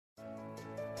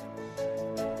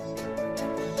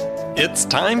It's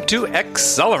time to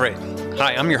accelerate.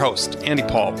 Hi, I'm your host, Andy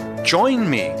Paul. Join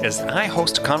me as I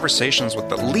host conversations with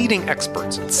the leading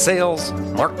experts in sales,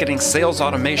 marketing, sales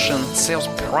automation, sales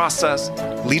process,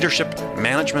 leadership,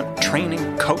 management,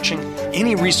 training, coaching,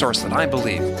 any resource that I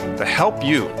believe to help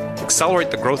you accelerate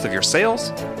the growth of your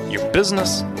sales, your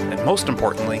business, and most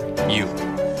importantly, you.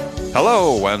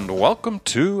 Hello, and welcome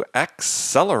to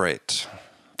Accelerate.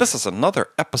 This is another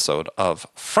episode of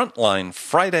Frontline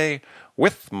Friday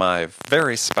with my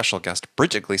very special guest,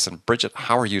 Bridget Gleason. Bridget,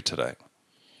 how are you today?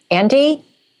 Andy,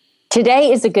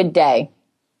 today is a good day.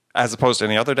 As opposed to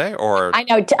any other day, or? I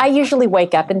know. I usually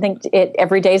wake up and think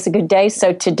every day is a good day.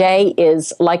 So today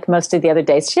is like most of the other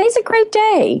days. Today's a great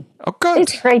day. Oh, good.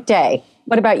 It's a great day.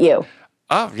 What about you?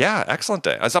 Oh, yeah. Excellent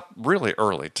day. I was up really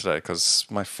early today because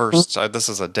my first, this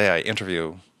is a day I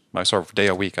interview, my sort of day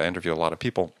a week, I interview a lot of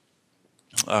people.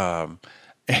 And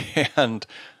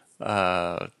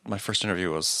my first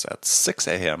interview was at 6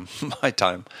 a.m. my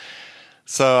time.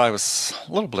 So I was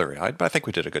a little blurry-eyed, but I think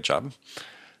we did a good job.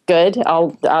 Good.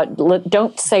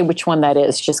 Don't say which one that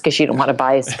is, just because you don't want to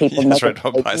bias people. That's right.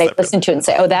 Don't bias they that listen to it and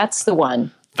say, "Oh, that's the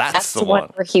one." That's the one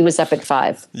where he was up at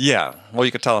 5. Yeah. Well,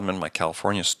 you could tell I'm in my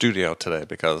California studio today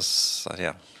because,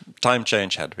 time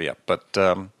change had to be up. But,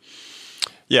 so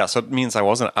it means I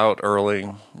wasn't out early,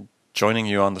 joining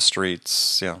you on the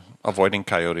streets, avoiding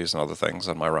coyotes and other things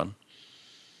on my run.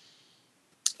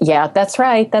 Yeah, that's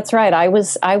right. That's right. I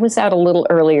was out a little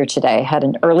earlier today. I had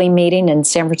an early meeting in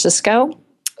San Francisco,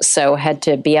 so had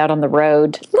to be out on the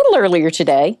road a little earlier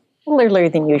today, a little earlier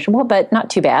than usual, but not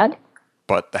too bad.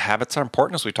 But the habits are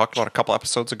important, as we talked about a couple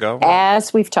episodes ago.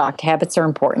 As we've talked, habits are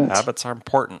important. Habits are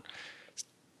important.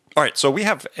 All right, so we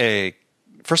have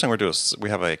first thing we're doing is we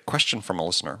have a question from a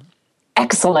listener.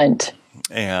 Excellent.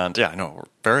 And I know,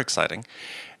 very exciting.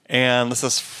 And this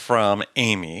is from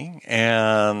Amy,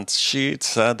 and she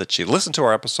said that she listened to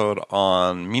our episode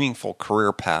on meaningful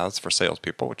career paths for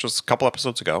salespeople, which was a couple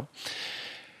episodes ago.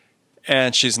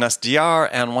 And she's an SDR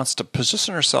and wants to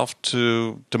position herself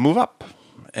to move up,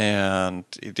 and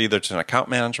either to an account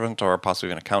management or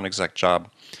possibly an account exec job.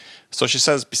 So she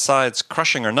says, besides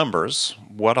crushing her numbers,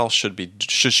 what else should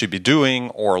she be doing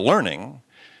or learning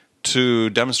to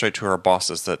demonstrate to her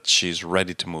bosses that she's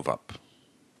ready to move up?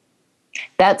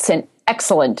 That's an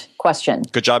excellent question.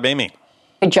 Good job, Amy.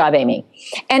 Good job, Amy.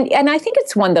 And I think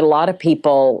it's one that a lot of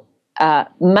people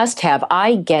must have.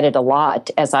 I get it a lot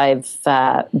as I've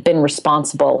been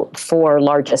responsible for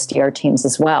large SDR teams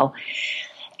as well.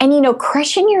 And,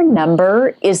 crushing your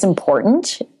number is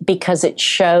important because it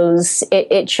shows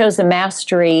a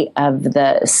mastery of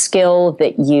the skill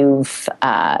that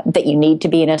you need to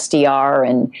be an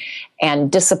SDR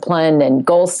and discipline and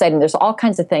goal setting. There's all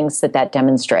kinds of things that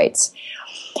demonstrates.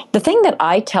 The thing that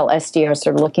I tell SDRs that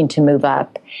are looking to move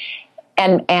up,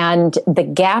 and the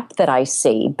gap that I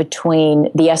see between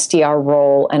the SDR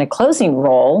role and a closing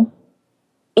role,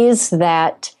 is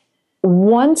that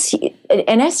once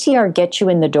an SDR gets you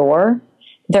in the door,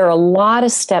 there are a lot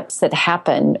of steps that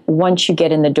happen once you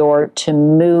get in the door to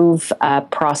move a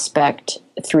prospect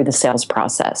through the sales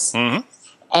process. Mm-hmm.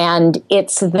 And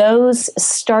it's those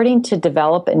starting to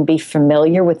develop and be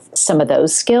familiar with some of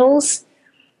those skills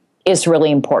is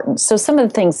really important. So some of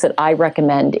the things that I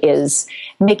recommend is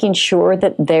making sure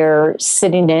that they're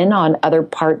sitting in on other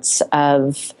parts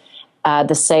of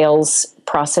the sales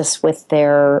process with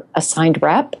their assigned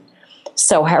rep.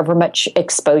 So however much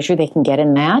exposure they can get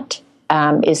in that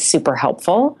is super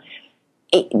helpful.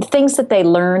 Things that they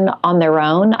learn on their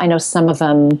own, I know some of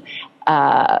them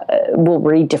will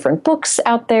read different books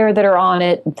out there that are on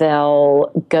it.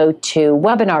 They'll go to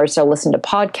webinars, they'll listen to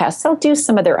podcasts, they'll do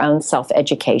some of their own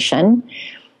self-education.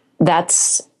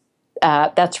 That's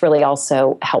really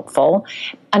also helpful.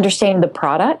 Understanding the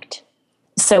product.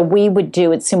 So we would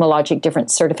do at Sumo Logic different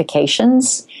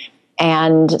certifications,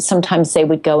 and sometimes they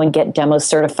would go and get demo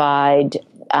certified,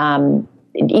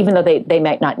 even though they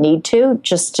might not need to,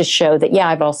 just to show that,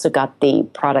 I've also got the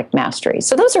product mastery.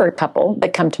 So those are a couple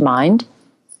that come to mind.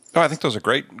 Oh, I think those are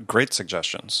great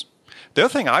suggestions. The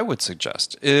other thing I would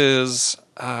suggest is,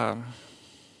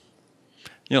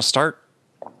 start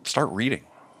reading,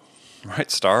 right?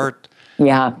 Start,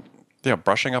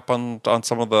 brushing up on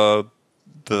some of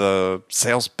the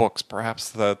sales books, perhaps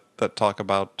that talk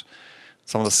about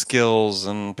some of the skills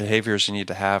and behaviors you need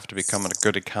to have to become a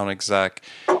good account exec.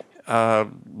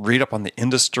 Read up on the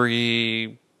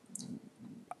industry,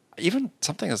 even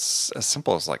something as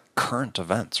simple as like current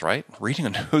events, right? Reading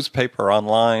a newspaper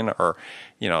online, or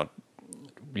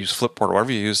use Flipboard or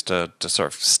whatever you use to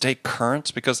sort of stay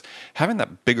current, because having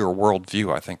that bigger world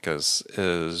view, I think, is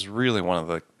really one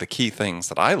of the key things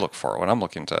that I look for when I'm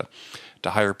looking to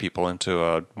to hire people into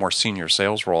a more senior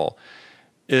sales role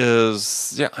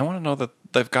is, I want to know that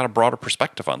they've got a broader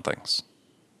perspective on things.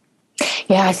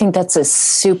 Yeah, I think that's a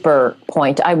super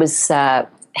point. I was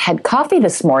had coffee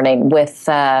this morning with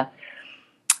a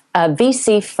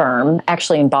VC firm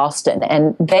actually in Boston,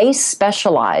 and they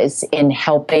specialize in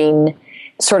helping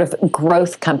sort of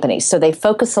growth companies. So they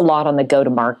focus a lot on the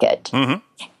go-to-market.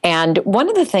 Mm-hmm. And one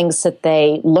of the things that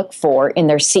they look for in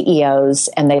their CEOs,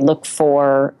 and they look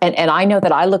for, and I know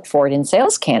that I look for it in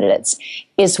sales candidates,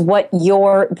 is what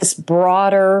this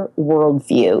broader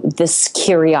worldview, this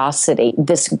curiosity,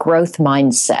 this growth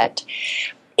mindset.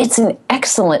 It's an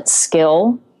excellent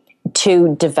skill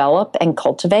to develop and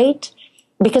cultivate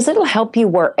because it'll help you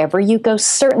wherever you go,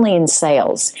 certainly in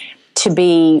sales, to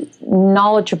be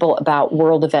knowledgeable about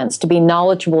world events, to be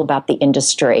knowledgeable about the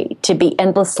industry, to be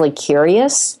endlessly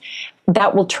curious.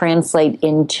 That will translate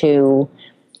into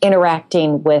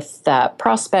interacting with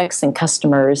prospects and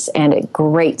customers, and a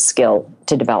great skill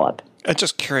to develop. And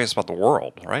just curious about the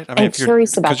world, right? I mean,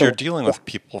 because you're dealing with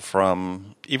people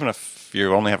from, even if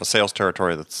you only have a sales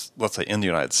territory that's, let's say, in the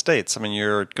United States, I mean,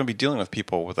 you're going to be dealing with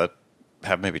people that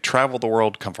have maybe traveled the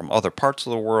world, come from other parts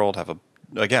of the world,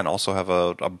 also have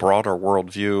a broader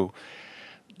worldview.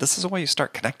 This is a way you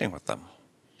start connecting with them,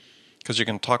 because you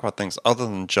can talk about things other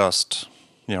than just,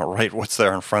 right, what's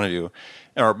there in front of you,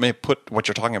 or maybe put what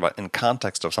you're talking about in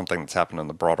context of something that's happened in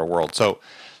the broader world. So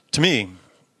to me,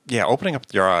 opening up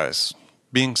your eyes,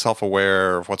 being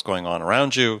self-aware of what's going on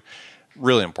around you,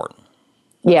 really important.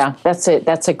 Yeah, that's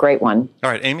a great one. All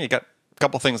right, Amy, you got a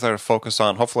couple things there to focus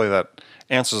on. Hopefully that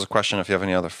answers the question. If you have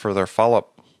any other further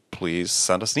follow-up, please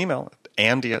send us an email at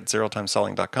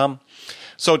andy@zerotimeselling.com.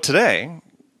 So today,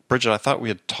 Bridget, I thought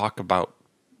we'd talk about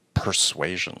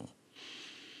persuasion.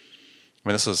 I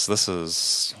mean, this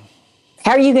is.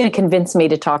 How are you going to convince me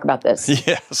to talk about this?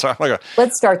 Yeah, so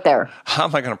let's start there. How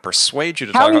am I going to persuade you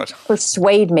to talk about it?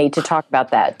 Persuade me to talk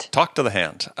about that? Talk to the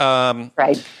hand.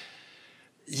 Right.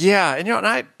 Yeah, and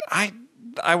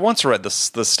I once read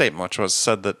this statement, which was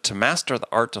said that to master the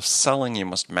art of selling, you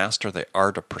must master the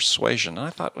art of persuasion. And I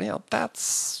thought,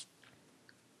 that's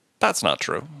not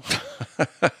true.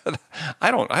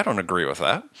 I don't agree with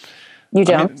that. You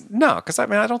don't? No, because I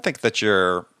don't think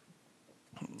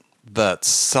that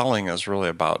selling is really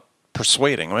about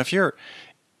persuading. I mean,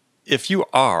 if you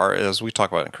are, as we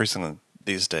talk about increasingly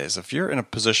these days, if you're in a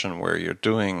position where you're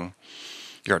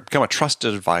become a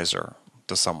trusted advisor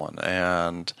to someone,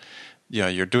 and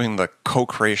you're doing the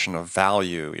co-creation of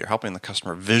value, you're helping the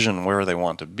customer vision where they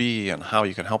want to be and how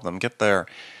you can help them get there,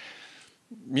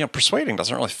 persuading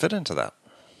doesn't really fit into that.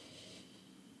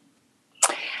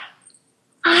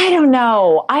 I don't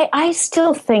know. I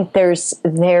still think there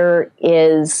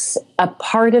is a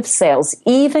part of sales,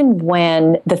 even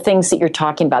when the things that you're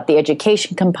talking about, the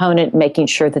education component, making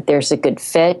sure that there's a good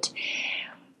fit.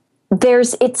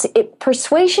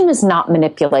 Persuasion is not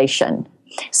manipulation.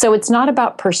 So it's not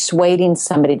about persuading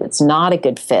somebody that's not a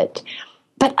good fit.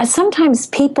 But sometimes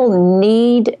people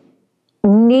need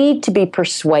to be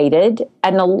persuaded,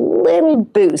 and a little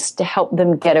boost to help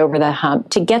them get over the hump,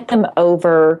 to get them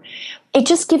over. It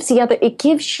just gives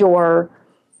your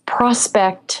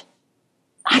prospect,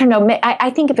 I don't know, I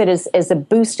think of it as a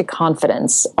boost of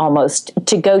confidence almost,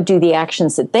 to go do the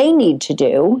actions that they need to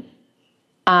do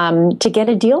to get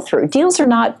a deal through. Deals are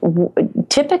not,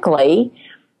 typically,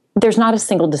 there's not a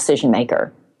single decision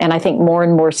maker. And I think more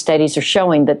and more studies are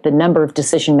showing that the number of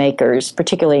decision makers,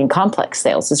 particularly in complex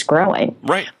sales, is growing.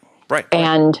 Right.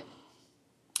 And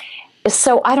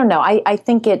so I don't know. I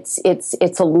think it's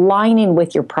aligning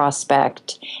with your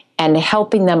prospect and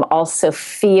helping them also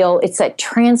feel, it's that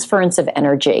transference of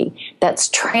energy, that's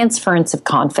transference of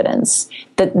confidence,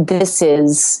 that this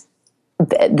is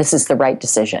the right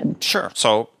decision. Sure.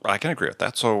 So I can agree with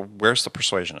that. So where's the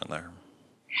persuasion in there?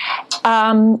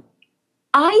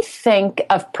 I think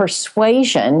of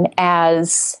persuasion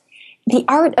as the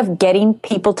art of getting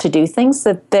people to do things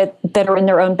that are in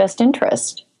their own best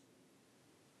interest.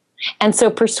 And so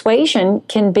persuasion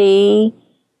can be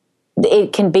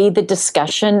the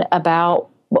discussion about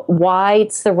why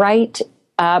it's the right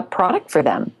product for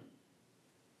them.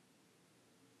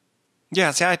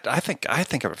 Yeah, see, I think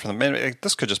of it from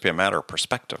this could just be a matter of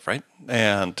perspective, right?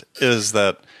 And is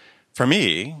that for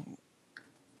me,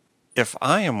 if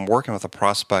I am working with a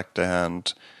prospect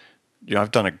and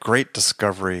I've done a great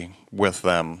discovery with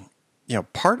them,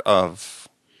 part of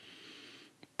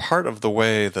the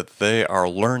way that they are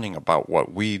learning about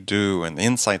what we do and the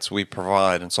insights we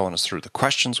provide and so on is through the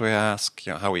questions we ask,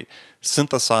 how we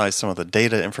synthesize some of the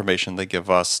data information they give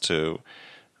us to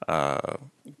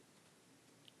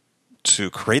to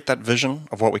create that vision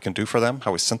of what we can do for them,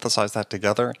 how we synthesize that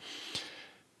together.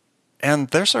 And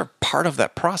there's a part of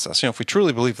that process. If we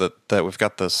truly believe that we've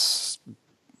got this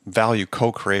value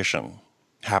co-creation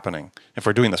happening, if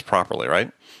we're doing this properly,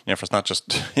 right? If it's not just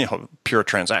pure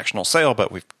transactional sale,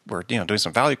 but we're doing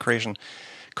some value creation,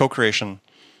 co-creation,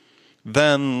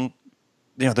 then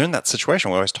they're in that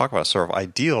situation we always talk about. Sort of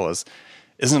ideal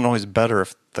isn't it always better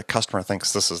if the customer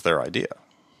thinks this is their idea,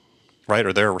 right?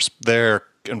 Or they're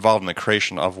involved in the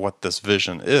creation of what this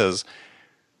vision is.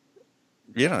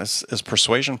 Is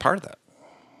persuasion part of that?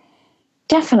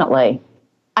 Definitely.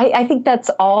 I think that's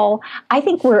all. I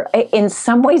think we're, in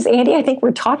some ways, Andy, I think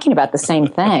we're talking about the same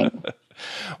thing.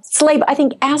 Slave, I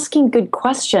think asking good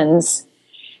questions,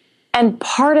 and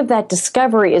part of that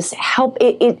discovery is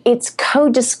it's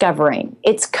co-discovering,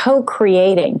 it's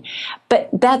co-creating. But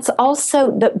that's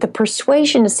also, the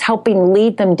persuasion is helping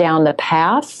lead them down the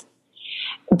path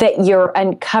that you're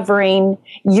uncovering.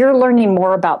 You're learning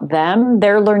more about them.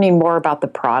 They're learning more about the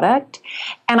product.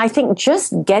 And I think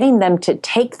just getting them to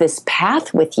take this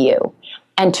path with you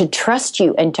and to trust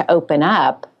you and to open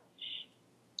up,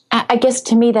 I guess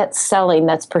to me that's selling,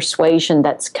 that's persuasion,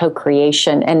 that's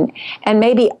co-creation. And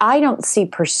maybe I don't see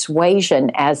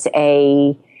persuasion as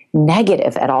a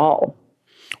negative at all.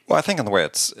 Well, I think in the way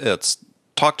it's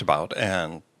talked about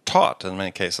and taught in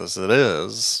many cases, it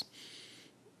is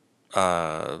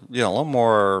a little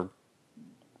more,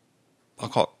 I'll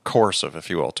call it coercive, if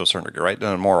you will, to a certain degree, right? In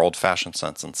a more old-fashioned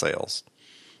sense in sales,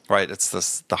 right? It's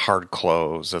the hard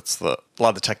close. It's a lot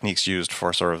of the techniques used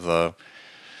for sort of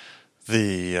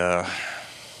the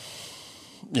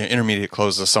intermediate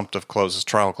closes, assumptive closes,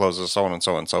 trial closes, so on and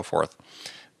so on and so forth.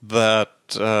 That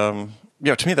to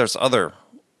me, there's other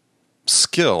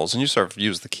skills, and you sort of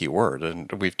use the key word, and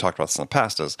we've talked about this in the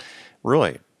past, is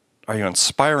really, are you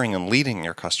inspiring and leading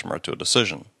your customer to a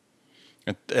decision?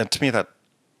 And to me,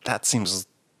 that seems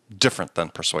different than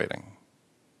persuading.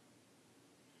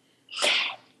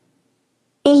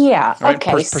 Yeah. Right?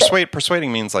 Okay.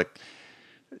 Persuading means like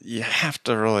you have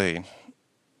to really,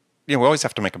 we always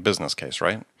have to make a business case,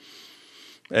 right?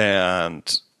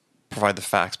 And provide the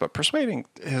facts. But persuading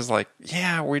is like,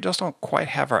 we just don't quite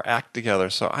have our act together.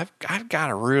 So I've got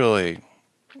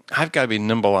to be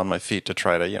nimble on my feet to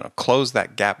try to, close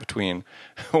that gap between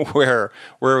where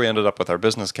we ended up with our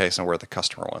business case and where the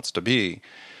customer wants to be.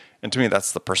 And to me,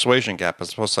 that's the persuasion gap,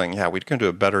 as opposed to saying, we can do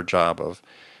a better job of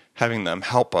having them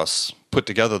help us put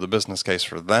together the business case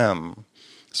for them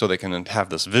so they can have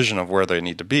this vision of where they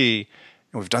need to be.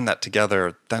 And we've done that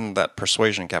together, then that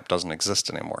persuasion gap doesn't exist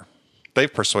anymore.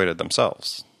 They've persuaded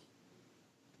themselves.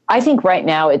 I think right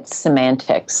now it's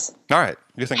semantics. All right.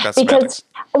 You think that's semantics?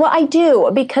 Well, I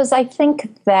do, because I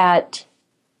think that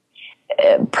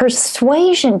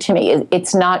persuasion to me,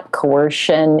 it's not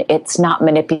coercion, it's not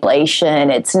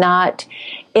manipulation,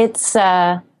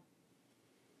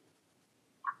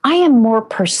 I am more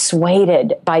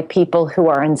persuaded by people who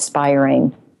are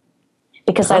inspiring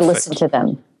because Perfect. I listen to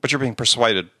them. But you're being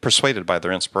persuaded by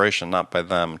their inspiration, not by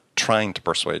them trying to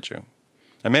persuade you.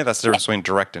 And maybe that's the difference between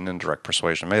direct and indirect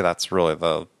persuasion. Maybe that's really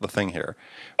the thing here.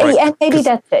 Right? And maybe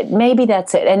that's it. Maybe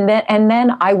that's it. And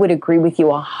then I would agree with you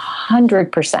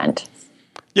 100%.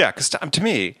 Yeah, because to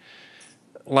me,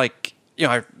 one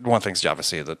of the things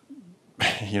obviously that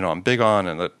I'm big on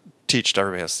and that teach to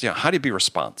everybody is how do you be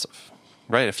responsive,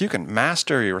 right? If you can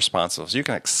master your responsiveness, you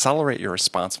can accelerate your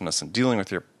responsiveness in dealing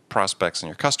with your prospects and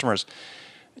your customers.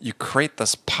 You create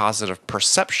this positive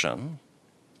perception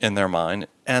in their mind,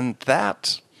 and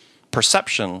that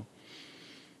perception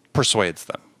persuades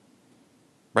them,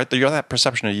 right? They got that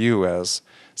perception of you as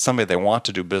somebody they want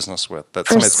to do business with, that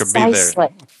somebody's going to be there.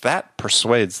 That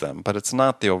persuades them, but it's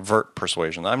not the overt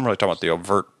persuasion. I'm really talking about the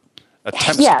overt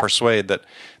attempts to persuade that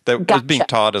is being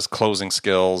taught as closing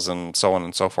skills and so on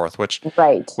and so forth, which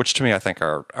to me I think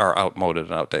are outmoded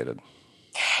and outdated.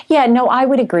 Yeah, no, I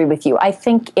would agree with you. I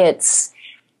think it's,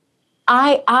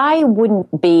 I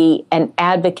wouldn't be an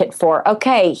advocate for,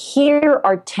 okay, here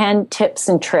are 10 tips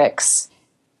and tricks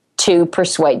to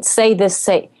persuade. Say this,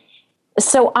 say.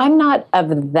 So I'm not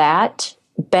of that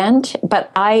bent, but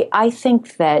I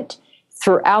think that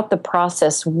throughout the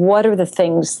process, what are the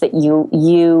things that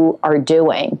you are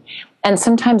doing? And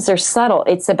sometimes they're subtle.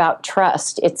 It's about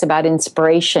trust. It's about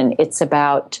inspiration. It's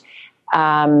about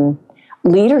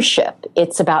leadership.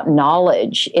 It's about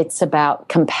knowledge. It's about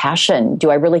compassion. Do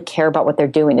I really care about what they're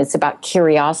doing? It's about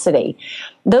curiosity.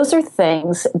 Those are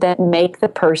things that make the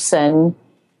person,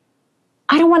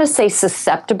 I don't want to say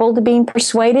susceptible to being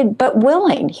persuaded, but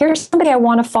willing. Here's somebody I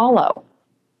want to follow.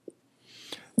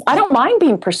 I don't mind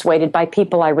being persuaded by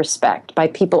people I respect, by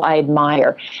people I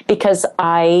admire, because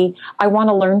I want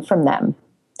to learn from them.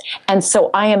 And so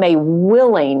I am a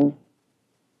willing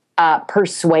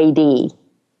persuadee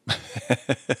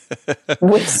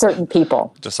with certain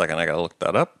people. Just a second, I got to look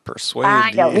that up. Persuade.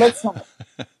 I know. Let's not.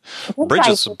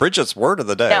 Bridget's word of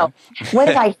the day. No. What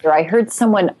did I hear? I heard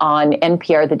someone on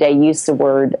NPR the day use the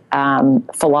word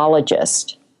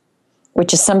philologist,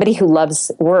 which is somebody who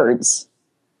loves words.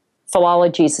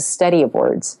 Philology is a study of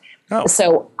words. Oh.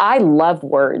 So I love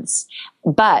words,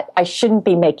 but I shouldn't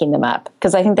be making them up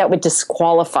because I think that would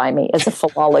disqualify me as a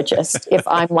philologist if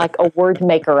I'm like a word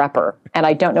maker-upper, and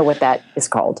I don't know what that is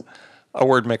called. A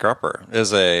word maker-upper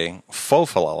is a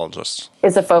faux philologist.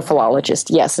 Is a faux philologist,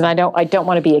 yes, and I don't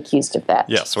want to be accused of that.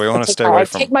 Yes, we want to stay away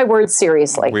from. I take my words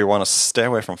seriously. We want to stay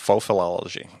away from faux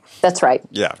philology. That's right.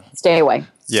 Yeah. Stay away.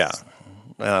 Yeah.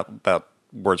 That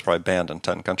word's probably banned in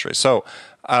 10 countries. So,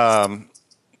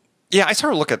 yeah, I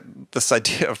sort of look at this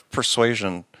idea of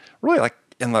persuasion really like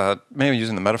maybe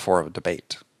using the metaphor of a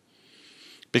debate.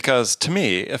 Because to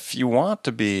me, if you want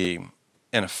to be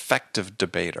an effective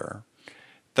debater,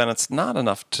 then it's not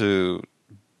enough to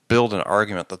build an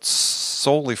argument that's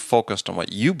solely focused on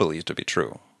what you believe to be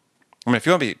true. I mean, if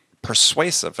you want to be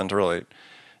persuasive and to really,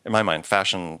 in my mind,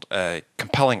 fashion a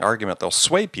compelling argument that'll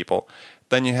sway people,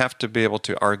 then you have to be able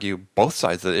to argue both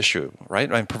sides of the issue, right?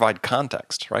 And provide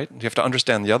context, right? You have to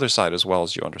understand the other side as well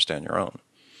as you understand your own.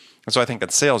 And so I think in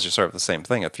sales, you sort of the same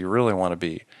thing. If you really want to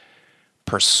be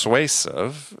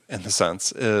persuasive, in the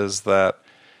sense, is that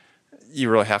you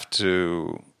really have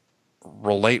to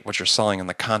relate what you're selling in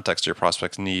the context of your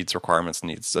prospect's needs, requirements,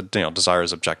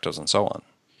 desires, objectives, and so on.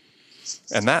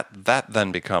 And that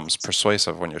then becomes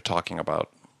persuasive when you're talking about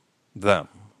them.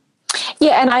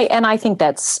 Yeah, and I think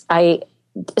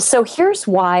so here's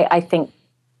why I think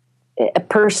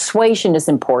persuasion is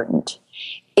important,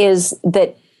 is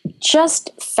that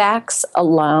just facts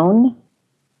alone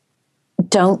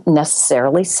don't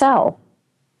necessarily sell.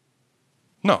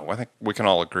 No, I think we can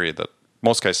all agree that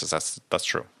most cases that's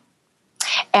true.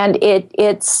 And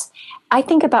I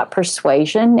think about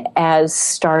persuasion as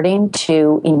starting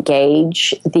to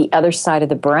engage the other side of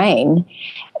the brain.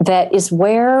 That is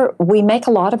where we make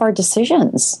a lot of our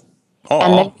decisions.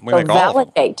 And then we go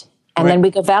validate. And then we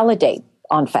go validate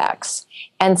on facts.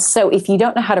 And so if you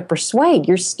don't know how to persuade,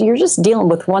 you're just dealing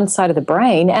with one side of the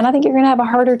brain, and I think you're going to have a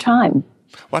harder time.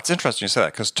 Well, that's interesting you say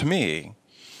that, because to me,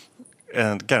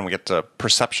 and again, we get to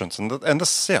perceptions, and this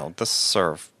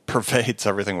sort of pervades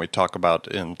everything we talk about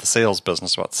in the sales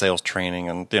business, about sales training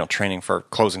and training for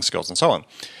closing skills and so on.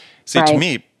 See, right. To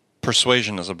me,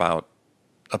 persuasion is about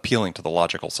appealing to the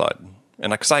logical side,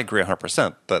 and because I agree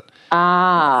 100%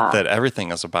 that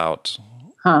everything is about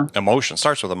emotion.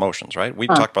 Starts with emotions, right? We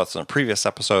talked about this in a previous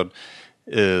episode.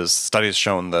 Is studies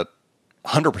shown that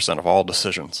 100% of all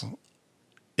decisions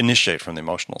initiate from the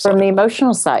emotional side. From the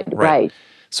emotional side, right.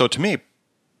 So to me,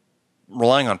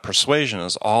 relying on persuasion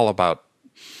is all about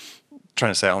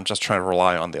trying to say, I'm just trying to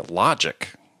rely on the logic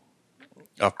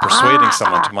of persuading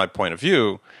someone to my point of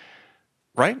view,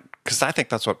 right? Because I think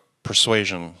that's what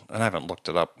persuasion, and I haven't looked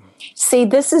it up. See,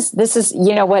 this is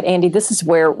you know what, Andy, this is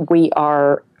where we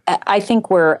are, I think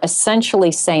we're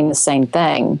essentially saying the same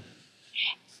thing,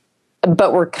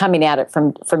 but we're coming at it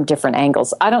from different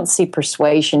angles. I don't see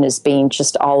persuasion as being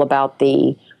just all about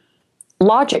the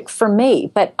logic for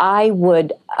me, but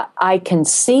I can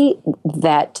see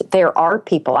that there are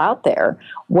people out there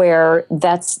where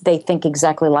they think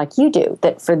exactly like you do,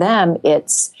 that for them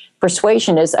it's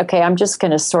persuasion is, okay, I'm just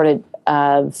going to sort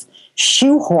of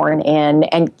shoehorn in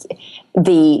and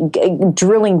the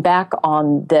drilling back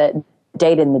on the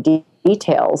data and the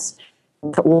details,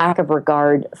 lack of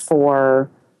regard for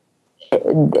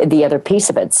the other piece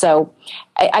of it. So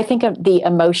I think of the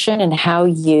emotion and how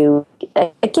you,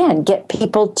 again, get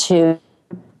people to,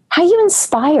 how you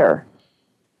inspire.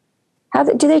 How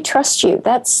do they trust you?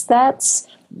 That's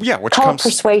which call comes, it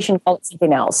persuasion, call it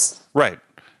something else. Right.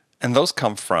 And those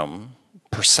come from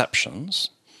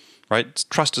perceptions, right?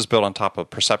 Trust is built on top of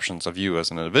perceptions of you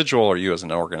as an individual or you as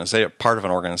an organization, part of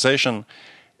an organization.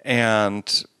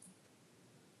 And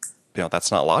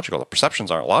that's not logical. The perceptions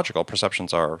aren't logical.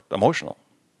 Perceptions are emotional.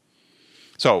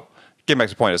 So, getting back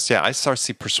to the point is, I start to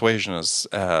see persuasion as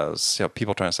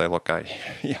people trying to say, look,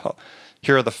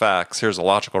 here are the facts. Here's a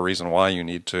logical reason why you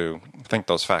need to think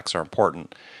those facts are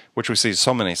important, which we see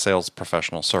so many sales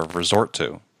professionals sort of resort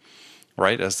to,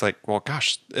 right? It's like, well,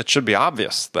 gosh, it should be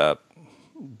obvious that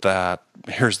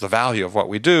here's the value of what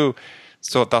we do.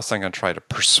 So thus I'm going to try to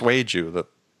persuade you that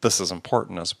this is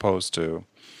important, as opposed to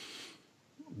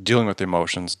dealing with the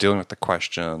emotions, dealing with the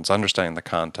questions, understanding the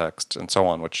context, and so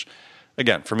on, which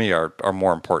again, for me, are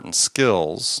more important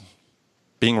skills.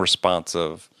 Being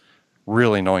responsive,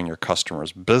 really knowing your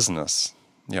customer's business,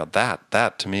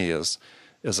 that to me is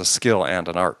a skill and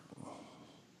an art.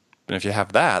 And if you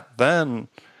have that, then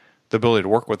the ability to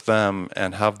work with them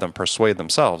and have them persuade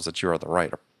themselves that you are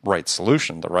the right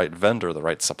solution, the right vendor, the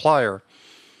right supplier,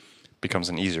 becomes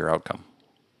an easier outcome.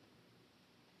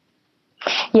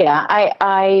 Yeah,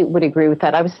 I would agree with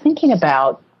that. I was thinking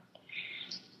about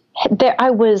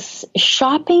I was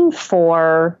shopping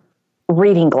for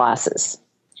reading glasses.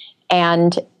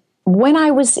 And when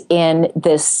I was in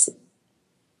this,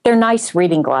 they're nice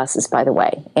reading glasses, by the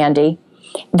way, Andy.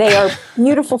 They are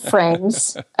beautiful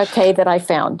frames, okay, that I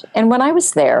found. And when I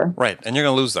was there... Right, and you're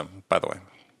going to lose them, by the way.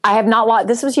 I have not lost...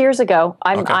 This was years ago.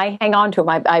 I hang on to them.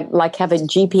 I like have a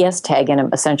GPS tag in them,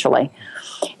 essentially.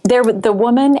 The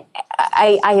woman...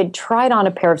 I had tried on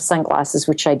a pair of sunglasses,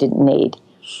 which I didn't need.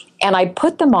 And I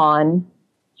put them on,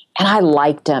 and I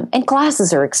liked them. And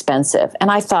glasses are expensive.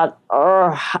 And I thought,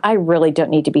 I really don't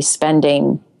need to be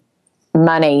spending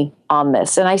money on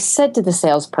this. And I said to the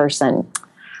salesperson...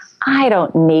 I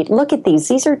don't need, look at these.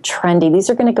 These are trendy. These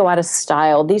are going to go out of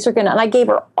style. These are going to, and I gave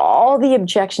her all the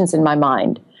objections in my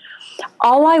mind.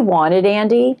 All I wanted,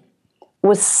 Andy,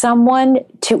 was someone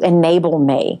to enable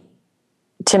me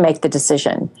to make the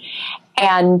decision.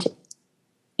 And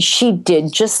she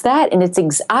did just that. And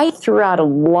I threw out a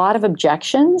lot of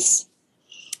objections.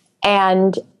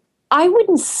 And I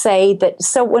wouldn't say that,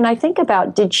 so when I think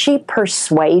about, did she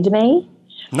persuade me?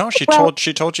 No, she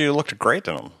told you looked great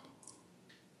in them.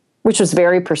 Which was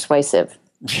very persuasive.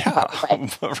 Yeah,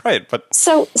 right. But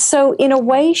so in a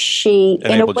way, she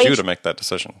enabled you to make that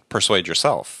decision, persuade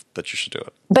yourself that you should do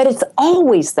it. But it's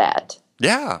always that.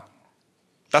 Yeah,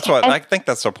 that's why I think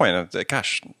that's the point.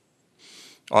 Gosh,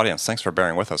 audience, thanks for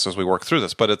bearing with us as we work through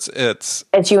this. But it's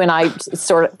you and I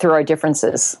sort through our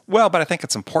differences. Well, but I think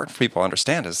it's important for people to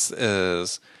understand is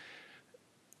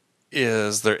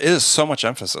there is so much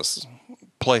emphasis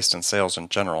placed in sales in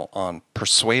general on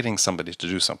persuading somebody to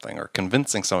do something or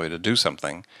convincing somebody to do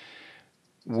something,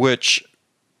 which,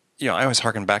 I always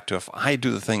harken back to, if I do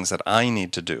the things that I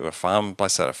need to do, if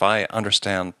I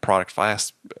understand product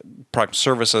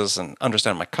services and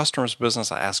understand my customer's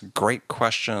business, I ask great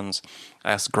questions,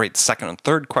 I ask great second and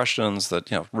third questions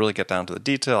that, really get down to the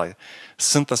detail. I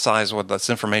synthesize what this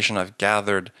information I've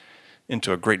gathered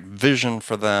into a great vision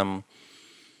for them.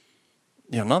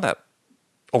 None of that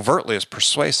overtly is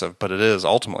persuasive, but it is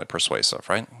ultimately persuasive,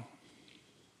 right?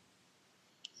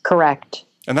 Correct.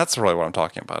 And that's really what I'm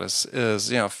talking about is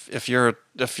if you're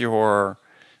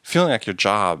feeling like your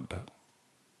job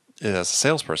as a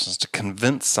salesperson is to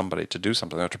convince somebody to do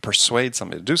something or to persuade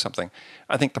somebody to do something,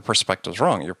 I think the perspective is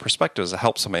wrong. Your perspective is to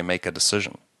help somebody make a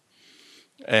decision.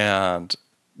 And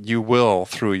you will,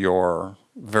 through your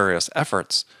various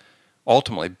efforts,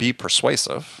 ultimately be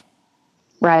persuasive.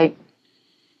 Right.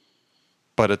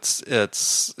 But it's a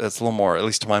little more, at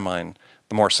least to my mind,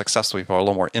 the more successful people are a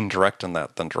little more indirect in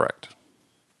that than direct.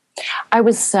 I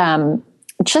was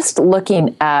just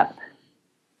looking at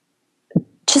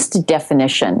just a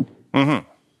definition. Mm-hmm.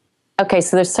 Okay,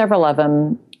 so there's several of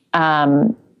them.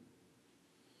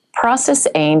 Process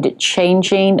aimed at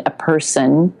changing a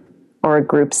person or a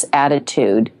group's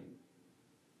attitude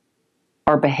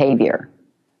or behavior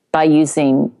by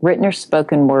using written or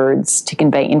spoken words to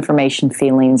convey information,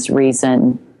 feelings,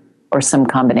 reason, or some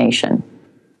combination.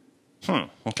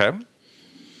 Okay.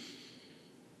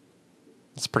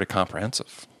 That's pretty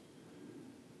comprehensive.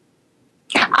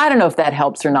 I don't know if that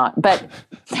helps or not, but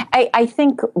I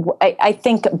think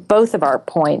both of our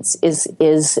points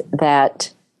is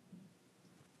that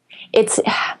it's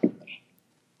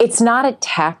not a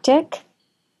tactic.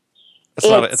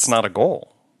 It's not a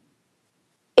goal.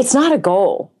 It's not a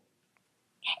goal.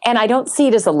 And I don't see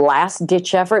it as a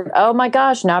last-ditch effort. Oh, my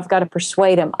gosh, now I've got to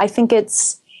persuade him. I think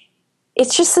it's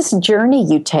just this journey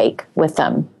you take with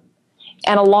them.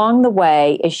 And along the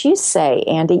way, as you say,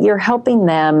 Andy, you're helping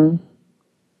them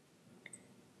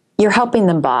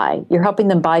buy. You're helping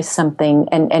them buy something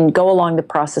and go along the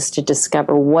process to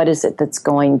discover what is it that's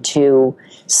going to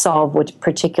solve what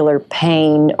particular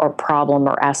pain or problem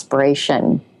or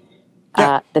aspiration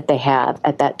that they have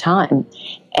at that time.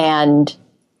 And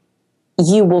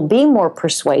you will be more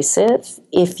persuasive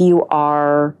if you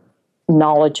are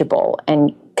knowledgeable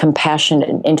and compassionate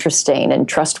and interesting and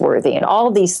trustworthy. And all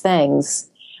these things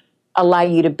allow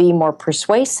you to be more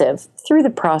persuasive through the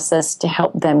process to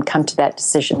help them come to that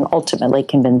decision and ultimately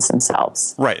convince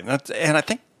themselves. Right. And I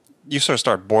think you sort of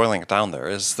start boiling it down there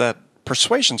is that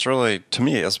persuasion's really, to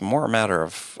me, is more a matter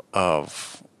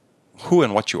of who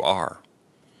and what you are.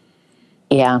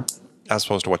 Yeah. As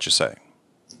opposed to what you say.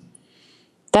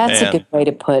 That's a good way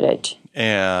to put it.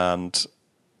 And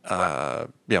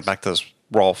back to this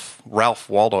Ralph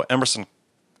Waldo Emerson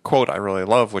quote I really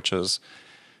love, which is,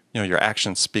 your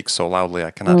actions speak so loudly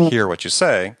I cannot hear what you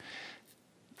say.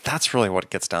 That's really what it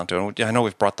gets down to. And I know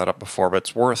we've brought that up before, but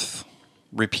it's worth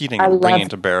repeating and bringing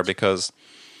to bear, because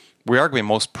we are going to be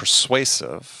most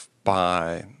persuasive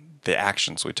by the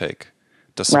actions we take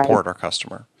to support our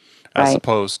customer, as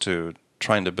opposed to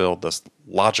trying to build this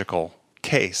logical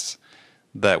case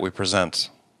that we present.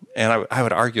 And I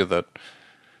would argue that,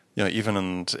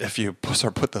 even if you sort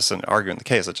of put this in arguing the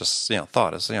case, it just,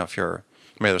 thought is, if you're,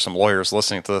 maybe there's some lawyers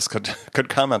listening to this could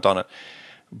comment on it.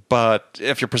 But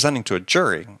if you're presenting to a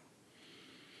jury,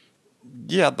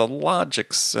 the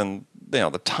logics and,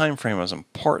 the time frame is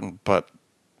important, but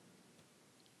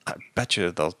I bet you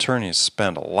the attorneys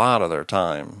spend a lot of their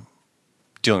time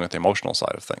dealing with the emotional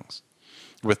side of things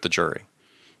with the jury,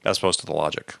 as opposed to the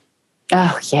logic.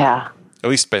 Oh, yeah. At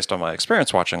least based on my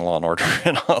experience watching Law & Order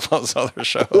and all those other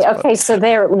shows. Yeah, okay, so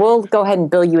we'll go ahead and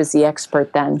bill you as the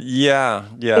expert then. Yeah.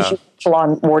 Because you watch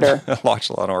Law & Order.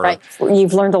 Watch Law & Order. Right.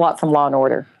 You've learned a lot from Law &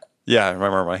 Order. Yeah, I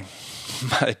remember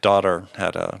my daughter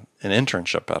had an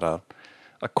internship at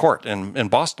a court in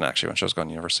Boston, actually, when she was going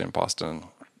to University in Boston.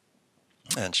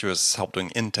 And she was helping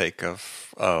doing intake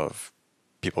of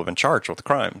people who've been charged with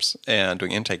crimes and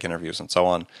doing intake interviews and so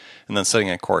on, and then sitting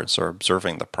in court and sort of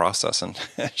observing the process. And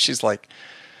she's like,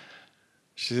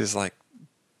 there was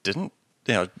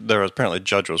apparently the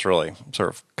judge was really sort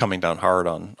of coming down hard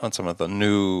on some of the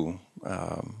new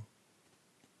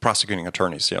prosecuting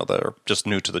attorneys, that are just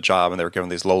new to the job, and they were given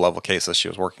these low-level cases. She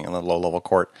was working in the low-level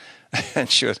court, and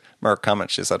her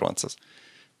comment she said once is,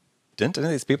 didn't any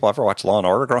of these people ever watch Law &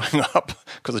 Order growing up?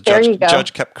 Because the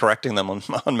judge kept correcting them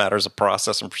on matters of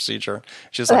process and procedure.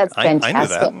 She's like, I knew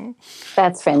that.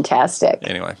 That's fantastic.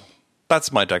 Anyway,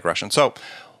 that's my digression. So,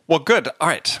 well, good. All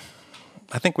right.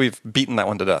 I think we've beaten that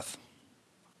one to death.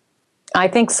 I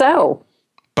think so.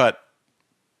 But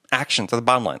action, to the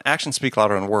bottom line, actions speak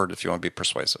louder than words if you want to be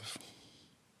persuasive.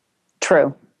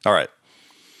 True. All right.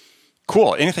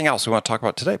 Cool. Anything else we want to talk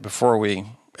about today before we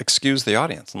excuse the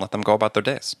audience and let them go about their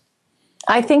days?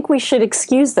 I think we should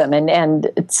excuse them and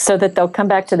so that they'll come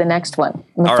back to the next one.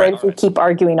 I'm afraid if we keep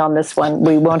arguing on this one,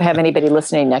 we won't have anybody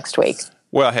listening next week.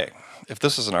 Well, hey, if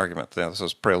this is an argument, then this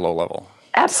is pretty low level.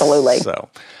 Absolutely. So,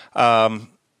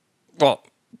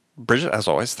 Bridget, as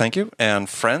always, thank you. And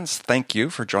friends, thank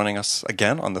you for joining us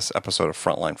again on this episode of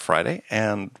Frontline Friday.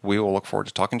 And we will look forward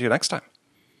to talking to you next time.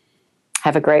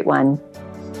 Have a great one.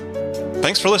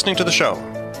 Thanks for listening to the show.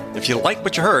 If you like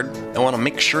what you heard and want to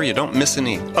make sure you don't miss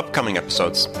any upcoming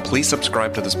episodes, please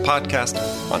subscribe to this podcast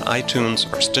on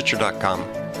iTunes or Stitcher.com.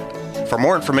 For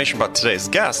more information about today's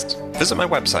guest, visit my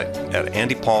website at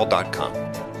andypaul.com.